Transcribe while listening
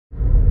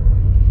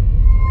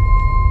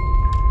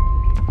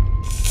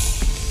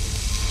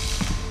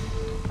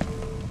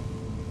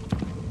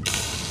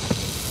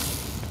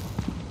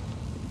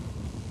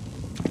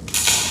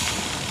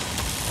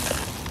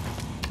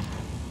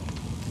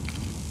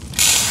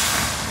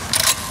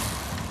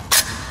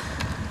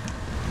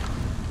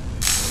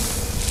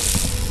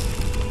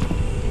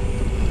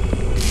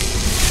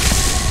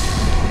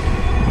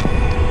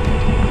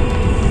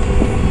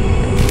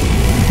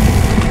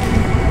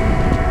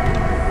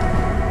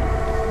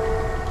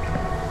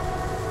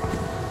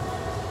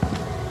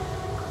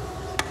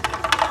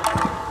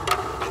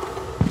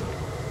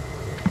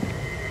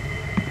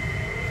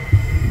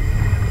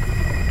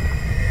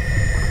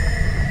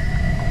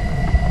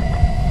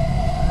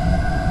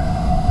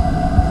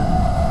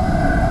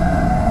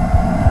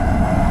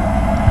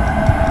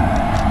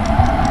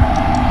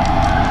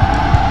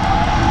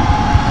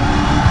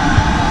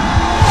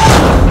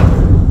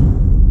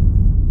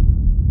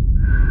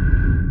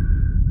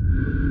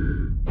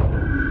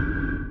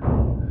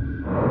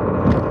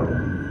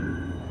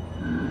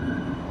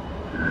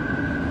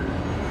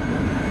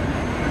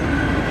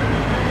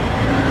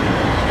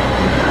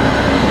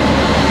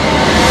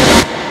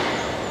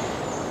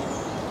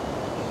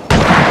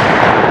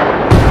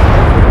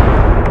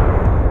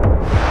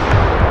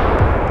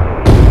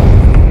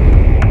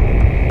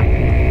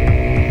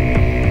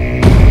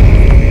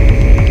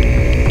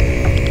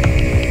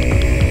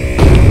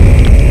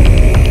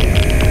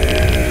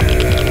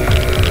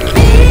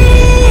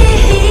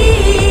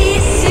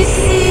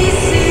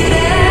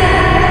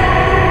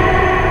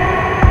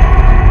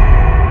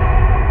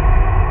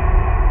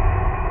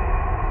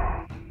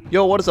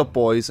Yo, what is up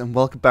boys, and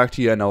welcome back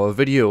to yet another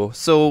video.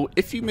 So,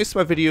 if you missed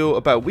my video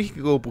about a week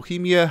ago,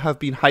 Bohemia have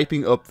been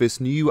hyping up this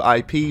new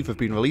IP they've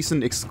been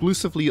releasing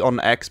exclusively on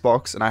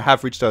Xbox, and I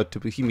have reached out to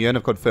Bohemia and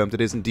have confirmed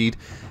it is indeed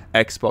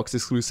Xbox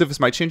exclusive.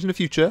 This might change in the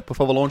future.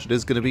 Before the launch, it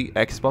is going to be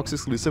Xbox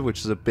exclusive, which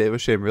is a bit of a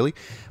shame really.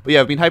 But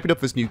yeah, I've been hyping up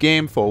this new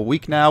game for a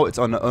week now. It's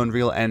on the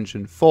Unreal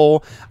Engine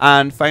 4,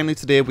 and finally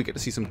today we get to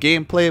see some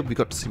gameplay. We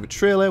got to see the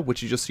trailer,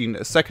 which you just seen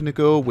a second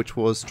ago, which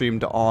was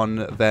streamed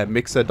on their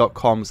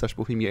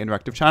mixer.com/Bohemia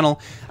Interactive channel,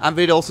 and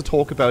they'd also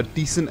talk about a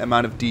decent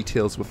amount of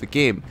details with the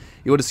game.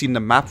 You would have seen the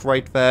map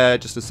right there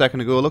just a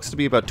second ago. It looks to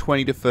be about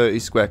 20 to 30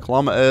 square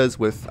kilometers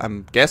with,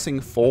 I'm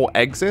guessing, 4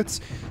 exits.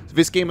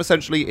 This game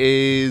essentially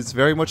is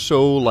very much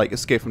so like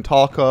Escape From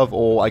Tarkov,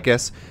 or I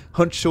guess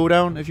Hunt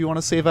Showdown, if you want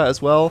to say that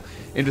as well,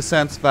 in the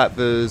sense that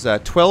there's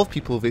 12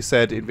 people, they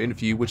said in the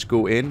interview, which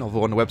go in,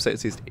 although on the website it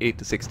says 8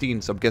 to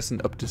 16, so I'm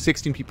guessing up to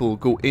 16 people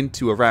go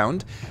into a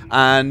round,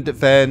 and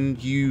then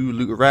you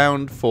loot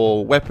around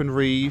for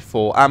weaponry,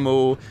 for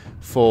ammo,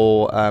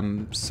 for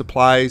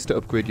supplies to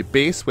upgrade your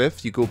base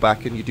with. You go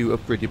back and you do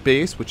upgrade your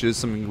base, which is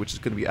something which is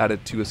going to be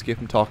added to Escape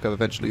From Tarkov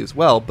eventually as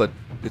well, but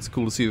it's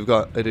cool to see we've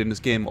got it in this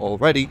game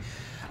already.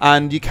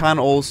 And you can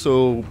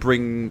also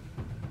bring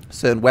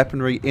certain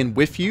weaponry in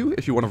with you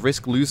if you want to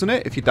risk losing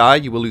it. If you die,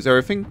 you will lose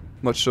everything,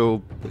 much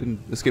so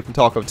in Escape From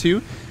Tarkov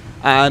 2.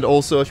 And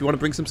also, if you want to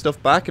bring some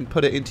stuff back and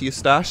put it into your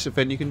stash,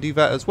 then you can do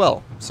that as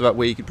well. So that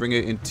way you can bring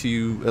it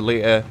into a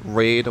later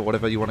raid or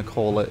whatever you want to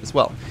call it as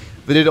well.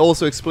 They did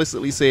also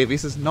explicitly say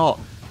this is not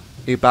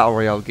a Battle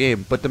Royale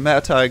game, but the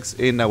meta tags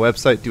in their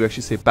website do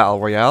actually say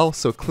Battle Royale,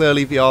 so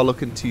clearly they are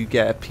looking to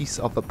get a piece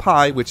of the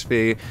pie, which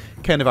they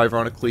kind of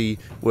ironically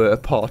were a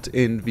part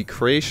in the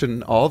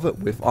creation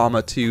of, with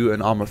Arma 2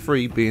 and Arma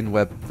 3 being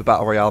where the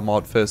Battle Royale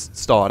mod first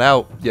started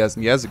out years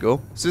and years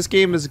ago. So this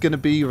game is going to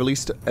be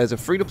released as a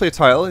free-to-play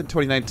title in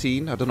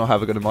 2019. I don't know how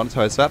they're going to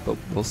monetize that, but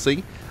we'll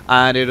see.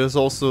 And it is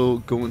also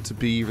going to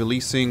be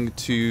releasing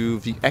to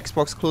the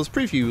Xbox Closed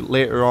Preview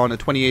later on in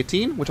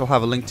 2018, which I'll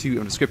have a link to in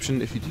the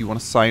description if you do want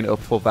to sign up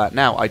for that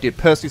now. I did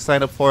personally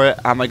sign up for it.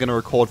 Am I going to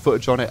record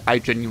footage on it? I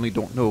genuinely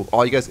don't know.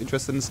 Are you guys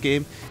interested in this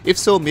game? If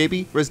so,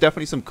 maybe. There's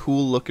definitely some cool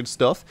looking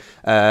stuff,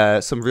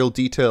 some real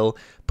detail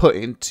put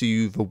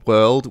into the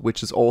world,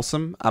 which is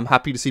awesome. I'm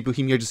happy to see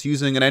Bohemia just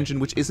using an engine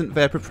which isn't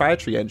their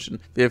proprietary engine.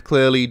 They have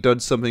clearly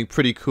done something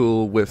pretty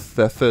cool with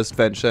their first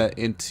venture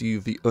into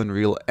the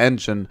Unreal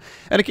Engine.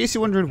 And in case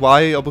you're wondering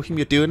why are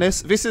Bohemia doing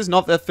this, this is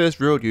not their first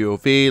rodeo.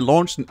 They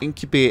launched an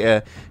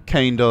incubator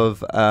kind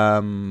of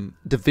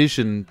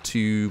division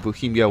to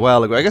Bohemia a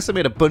while ago. I guess they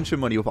made a bunch of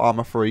money with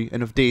Arma 3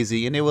 and with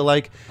DayZ, and they were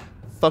like,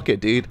 fuck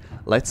it dude,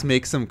 let's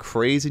make some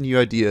crazy new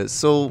ideas.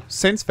 So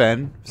since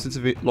then, since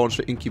they launched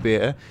the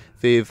incubator,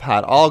 they've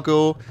had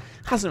Argo,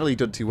 hasn't really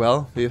done too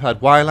well. They've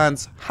had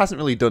Wildlands, hasn't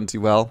really done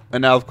too well.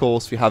 And now of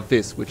course we have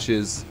this, which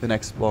is an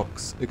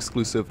Xbox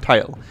exclusive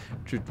title.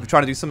 We're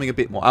trying to do something a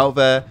bit more out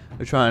there.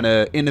 We're trying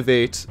to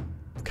innovate,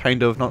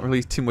 kind of, not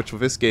really too much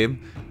with this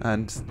game,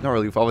 and not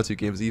really with other two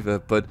games either,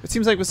 but it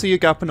seems like we see a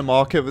gap in the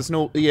market. There's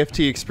no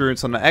EFT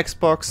experience on the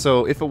Xbox,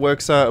 so if it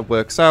works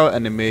out,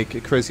 and they make a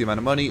crazy amount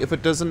of money. If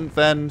it doesn't,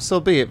 then so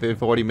be it.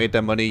 They've already made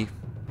their money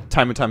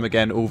time and time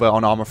again over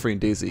on Arma 3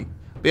 and DayZ.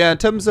 But yeah, in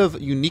terms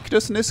of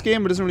uniqueness in this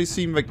game, it doesn't really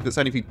seem like there's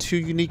anything too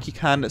unique. You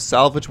can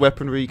salvage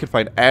weaponry, you can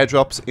find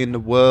airdrops in the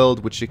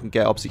world, which you can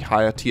get obviously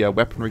higher tier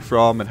weaponry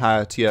from, and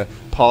higher tier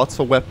parts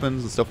for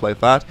weapons and stuff like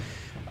that.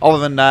 Other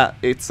than that,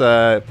 it's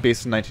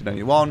based in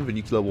 1991, the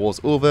nuclear war's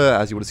over,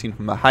 as you would have seen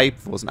from the hype.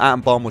 There was an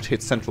atom bomb which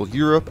hit Central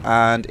Europe,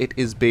 and it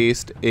is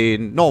based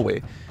in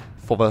Norway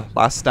for the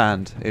last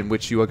stand, in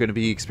which you are going to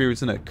be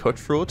experiencing a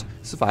cutthroat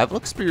survival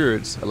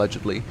experience,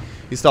 allegedly.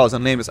 He stars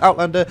on nameless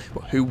outlander,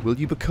 but who will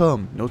you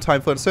become? No time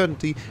for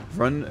uncertainty.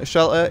 Run a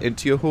shelter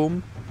into your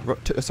home.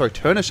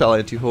 Turn a shelter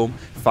into your home.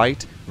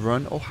 Fight,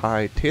 run, or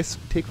hide.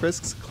 Take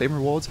risks, claim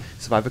rewards,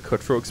 survive a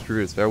cutthroat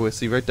experience. There we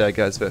see right there,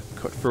 guys, the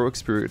cutthroat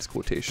experience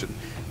quotation.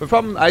 The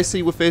problem I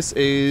see with this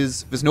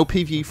is there's no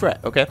PvE threat,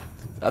 okay?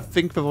 I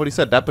think they've already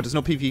said that, but there's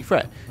no PvE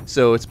threat.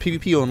 So it's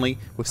PvP only,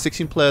 with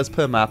 16 players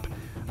per map,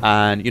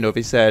 and, you know,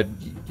 they said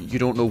you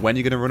don't know when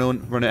you're going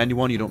to run at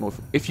anyone, you don't know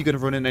if you're going to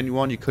run in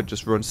anyone, you could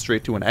just run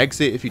straight to an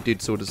exit if you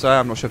did so desire.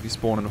 I'm not sure if you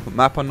spawn on a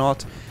map or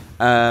not.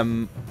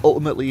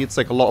 Ultimately, it's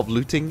like a lot of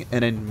looting,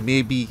 and then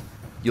maybe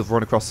you'll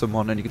run across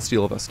someone and you can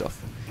steal all their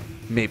stuff.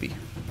 Maybe.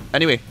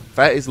 Anyway,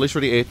 that is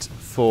literally it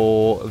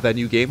for their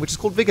new game, which is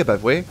called Vigor, by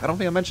the way. I don't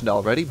think I mentioned it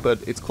already, but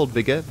it's called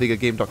Vigor,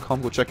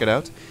 vigorgame.com. Go check it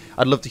out.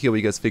 I'd love to hear what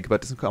you guys think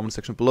about this in the comment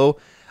section below.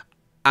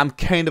 I'm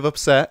kind of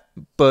upset,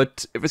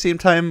 but at the same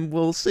time,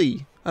 we'll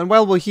see. And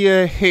while we're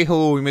here, hey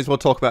ho, we may as well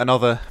talk about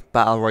another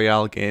Battle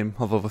Royale game,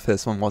 although the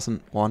first one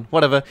wasn't one.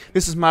 Whatever.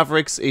 This is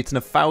Mavericks. It's an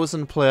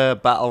 1,000-player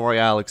Battle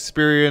Royale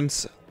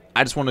experience.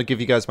 I just want to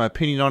give you guys my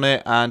opinion on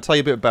it and tell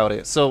you a bit about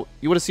it. So,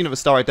 you would have seen at the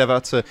start,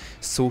 it's a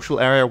social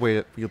area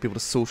where you'll be able to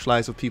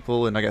socialize with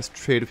people and I guess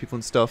trade with people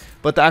and stuff.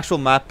 But the actual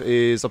map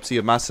is obviously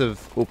a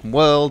massive open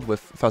world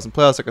with 1,000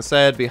 players, like I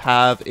said. We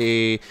have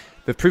a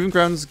the Proving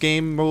Grounds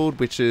game mode,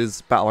 which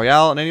is Battle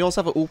Royale, and then you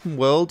also have an open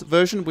world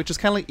version, which is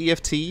kind of like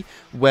EFT,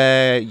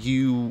 where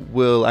you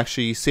will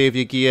actually save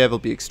your gear, there'll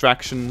be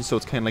extraction, so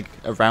it's kind of like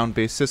a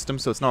round-based system,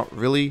 so it's not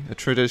really a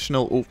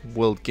traditional open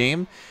world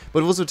game.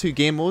 But those are two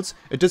game modes.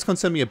 It does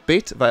concern me a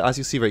bit, but as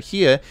you see right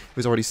here,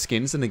 there's already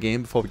skins in the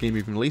game before the game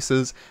even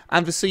releases,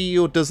 and the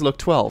CEO does look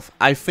 12.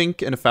 I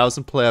think in a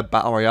 1,000-player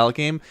Battle Royale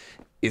game,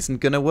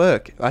 isn't gonna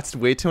work. That's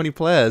way too many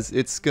players.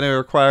 It's gonna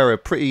require a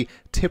pretty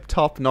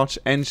tip-top notch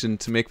engine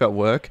to make that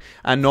work,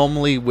 and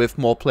normally with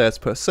more players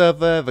per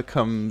server there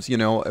comes, you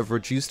know, a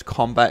reduced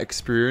combat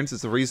experience.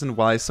 It's the reason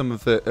why some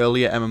of the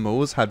earlier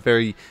MMOs had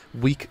very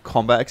weak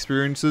combat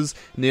experiences.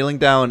 Nailing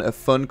down a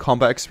fun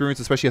combat experience,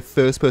 especially a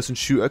first-person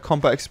shooter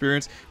combat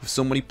experience with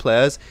so many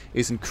players,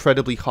 is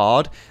incredibly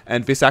hard,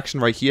 and this action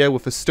right here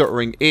with a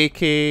stuttering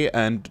AK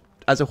and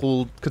as a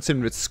whole,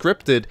 considering it's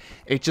scripted,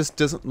 it just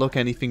doesn't look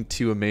anything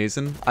too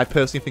amazing. I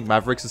personally think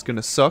Mavericks is going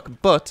to suck,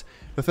 but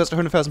the first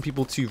 100,000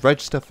 people to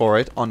register for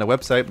it on their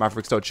website,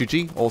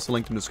 mavericks.gg, also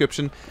linked in the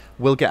description,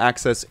 will get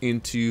access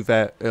into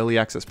their early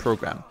access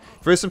program.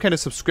 There is some kind of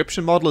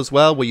subscription model as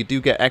well, where you do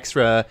get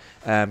extra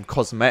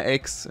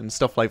cosmetics and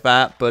stuff like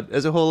that, but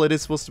as a whole, it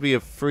is supposed to be a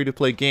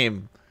free-to-play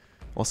game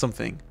or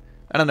something.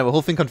 I don't know, the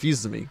whole thing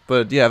confuses me,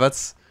 but yeah,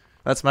 that's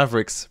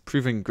Mavericks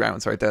Proving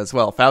Grounds right there as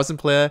well.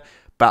 1,000-player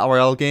Battle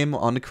Royale game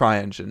on the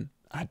CryEngine.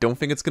 I don't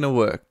think it's going to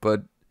work,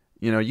 but,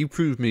 you know, you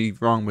proved me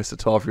wrong, Mr.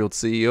 12-year-old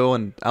CEO,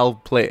 and I'll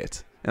play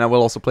it. And I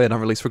will also play it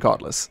on release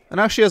regardless. And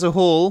actually, as a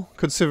whole,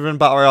 considering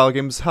Battle Royale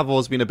games have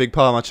always been a big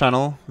part of my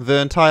channel, the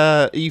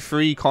entire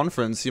E3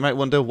 conference, you might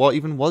wonder what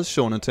even was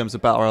shown in terms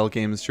of Battle Royale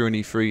games during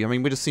E3. I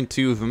mean, we just seen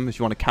 2 of them, if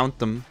you want to count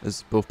them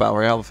as both Battle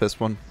Royale. The first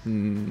one,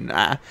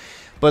 nah.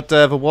 But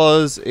there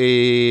was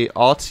a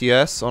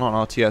RTS, or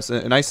not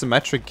RTS, an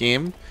isometric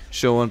game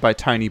shown by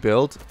Tiny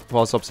Build. There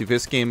was obviously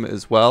this game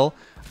as well.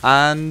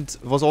 And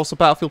there was also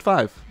Battlefield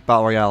 5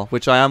 Battle Royale,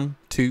 which I am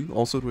too,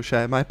 also to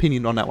share my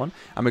opinion on that one.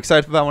 I'm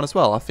excited for that one as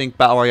well. I think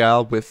Battle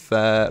Royale with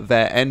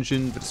their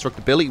engine, the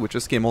destructibility, which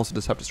this game also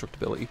does have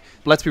destructibility.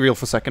 But let's be real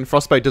for a second,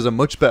 Frostbite does a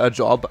much better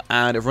job,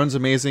 and it runs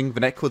amazing.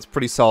 The netcode's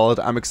pretty solid.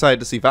 I'm excited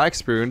to see that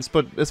experience,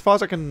 but as far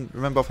as I can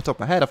remember off the top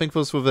of my head, I think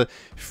those were the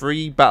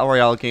 3 Battle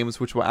Royale games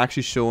which were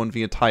actually shown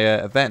the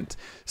entire event.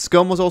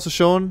 Scum was also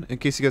shown, in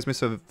case you guys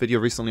missed a video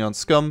recently on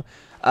Scum.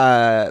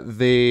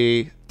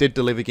 They did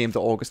deliver games to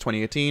August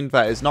 2018.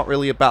 That is not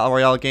really a Battle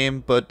Royale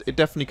game, but it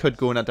definitely could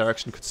go in that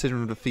direction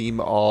considering the theme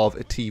of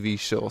a TV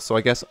show. So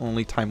I guess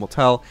only time will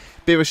tell.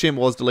 Bit of a shame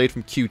it was delayed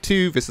from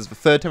Q2. This is the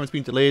 3rd time it's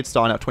been delayed,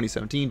 starting out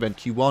 2017, then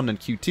Q1 and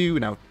Q2,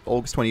 and now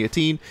August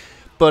 2018.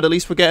 But at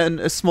least we're getting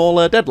a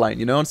smaller deadline,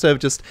 you know, instead of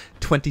just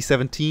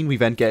 2017, we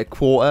then get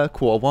quarter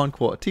 1,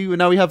 quarter 2, and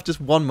now we have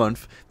just 1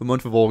 month, the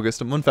month of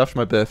August, a month after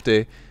my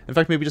birthday. In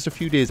fact, maybe just a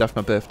few days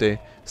after my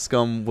birthday,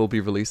 Scum will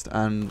be released,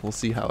 and we'll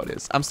see how it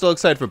is. I'm still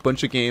excited for a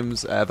bunch of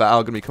games that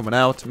are going to be coming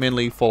out,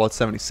 mainly Fallout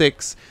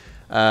 76.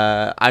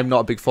 I'm not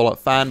a big Fallout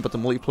fan, but the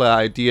multiplayer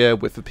idea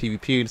with the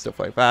PvP and stuff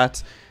like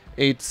that,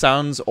 it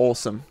sounds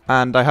awesome.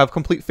 And I have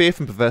complete faith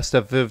in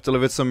Bethesda. They've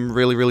delivered some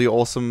really, really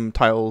awesome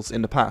titles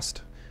in the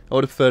past. I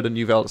would have preferred a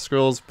new Elder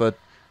Scrolls, but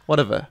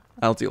whatever,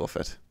 I'll deal with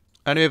it.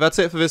 Anyway, that's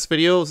it for this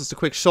video. It's just a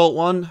quick short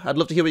one. I'd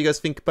love to hear what you guys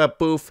think about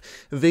both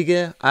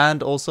Vigor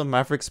and also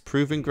Mavericks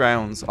Proving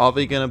Grounds. Are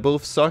they gonna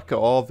both suck,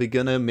 or are they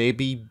gonna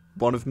maybe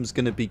one of them's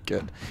gonna be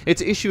good? It's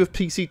an issue with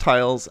PC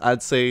titles.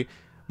 I'd say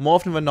more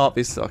often than not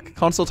they suck.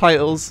 Console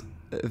titles,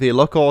 they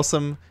look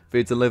awesome,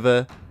 they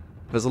deliver.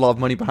 There's a lot of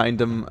money behind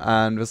them,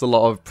 and there's a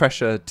lot of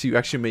pressure to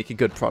actually make a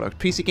good product.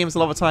 PC games a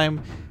lot of the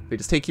time, they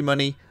just take your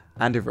money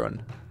and they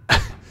run.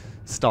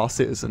 Star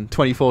Citizen,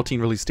 2014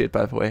 release date,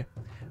 by the way.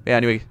 Yeah,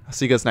 anyway, I'll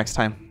see you guys next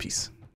time. Peace.